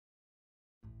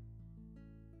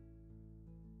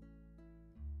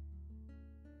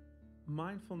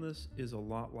Mindfulness is a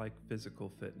lot like physical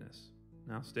fitness.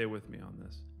 Now, stay with me on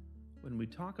this. When we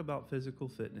talk about physical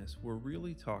fitness, we're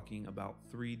really talking about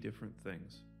three different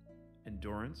things: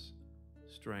 endurance,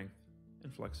 strength,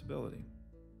 and flexibility.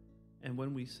 And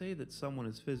when we say that someone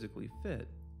is physically fit,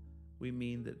 we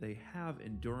mean that they have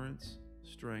endurance,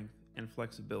 strength, and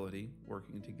flexibility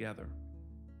working together.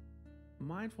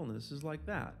 Mindfulness is like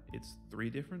that. It's three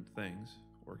different things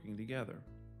working together: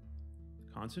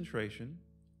 concentration,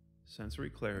 sensory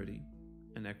clarity,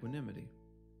 and equanimity.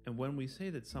 And when we say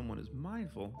that someone is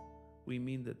mindful, we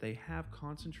mean that they have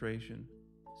concentration,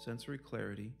 sensory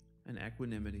clarity, and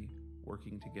equanimity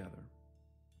working together.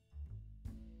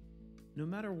 No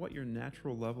matter what your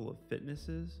natural level of fitness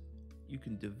is, you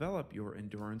can develop your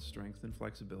endurance, strength, and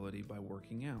flexibility by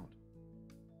working out.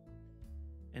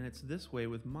 And it's this way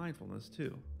with mindfulness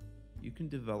too. You can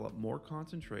develop more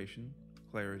concentration,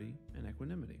 clarity, and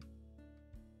equanimity.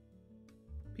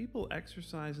 People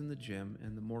exercise in the gym,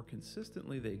 and the more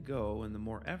consistently they go and the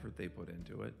more effort they put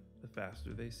into it, the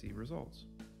faster they see results.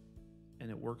 And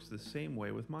it works the same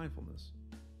way with mindfulness.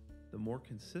 The more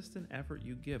consistent effort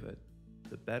you give it,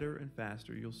 the better and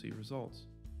faster you'll see results.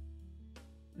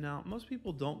 Now, most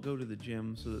people don't go to the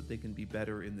gym so that they can be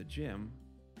better in the gym.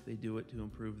 They do it to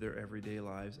improve their everyday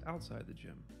lives outside the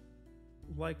gym.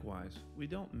 Likewise, we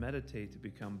don't meditate to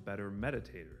become better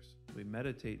meditators. We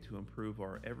meditate to improve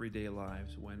our everyday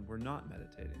lives when we're not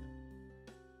meditating.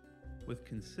 With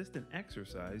consistent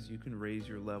exercise, you can raise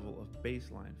your level of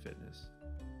baseline fitness.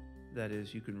 That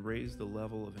is, you can raise the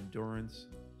level of endurance,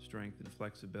 strength, and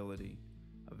flexibility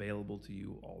available to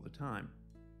you all the time.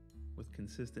 With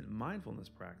consistent mindfulness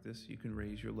practice, you can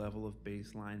raise your level of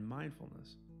baseline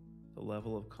mindfulness, the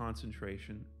level of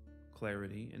concentration,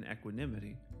 clarity, and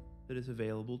equanimity that is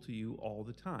available to you all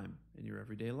the time in your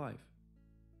everyday life.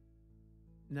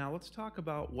 Now let's talk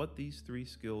about what these three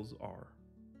skills are.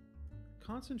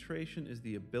 Concentration is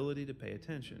the ability to pay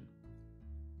attention.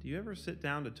 Do you ever sit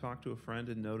down to talk to a friend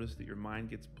and notice that your mind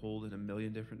gets pulled in a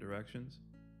million different directions?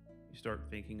 You start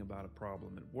thinking about a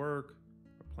problem at work,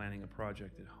 or planning a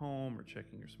project at home, or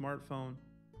checking your smartphone.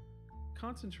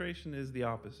 Concentration is the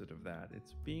opposite of that.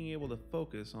 It's being able to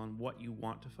focus on what you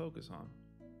want to focus on.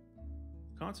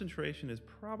 Concentration is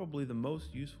probably the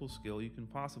most useful skill you can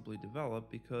possibly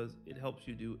develop because it helps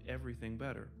you do everything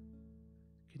better.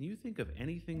 Can you think of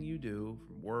anything you do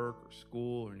from work or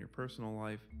school or in your personal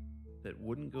life that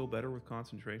wouldn't go better with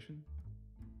concentration?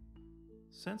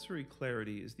 Sensory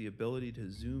clarity is the ability to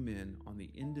zoom in on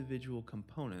the individual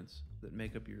components that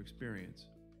make up your experience.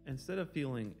 Instead of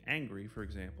feeling angry, for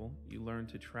example, you learn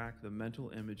to track the mental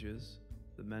images,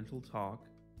 the mental talk,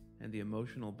 and the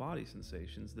emotional body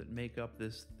sensations that make up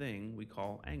this thing we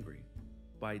call angry.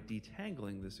 By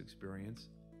detangling this experience,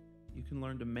 you can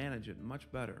learn to manage it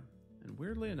much better. And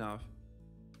weirdly enough,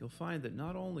 you'll find that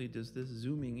not only does this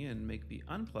zooming in make the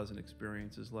unpleasant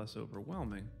experiences less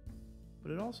overwhelming,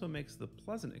 but it also makes the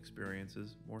pleasant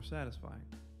experiences more satisfying.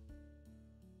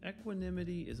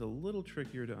 Equanimity is a little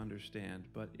trickier to understand,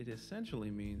 but it essentially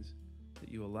means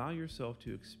that you allow yourself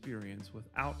to experience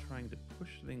without trying to push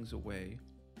things away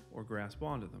or grasp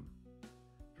onto them.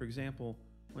 For example,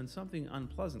 when something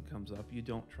unpleasant comes up, you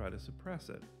don't try to suppress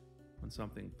it. When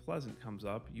something pleasant comes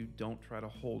up, you don't try to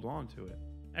hold on to it.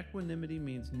 Equanimity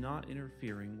means not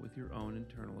interfering with your own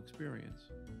internal experience.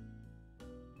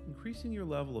 Increasing your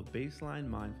level of baseline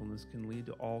mindfulness can lead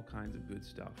to all kinds of good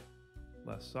stuff: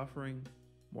 less suffering,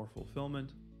 more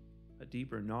fulfillment, a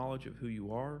deeper knowledge of who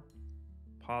you are,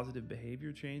 positive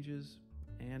behavior changes,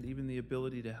 and even the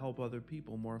ability to help other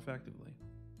people more effectively.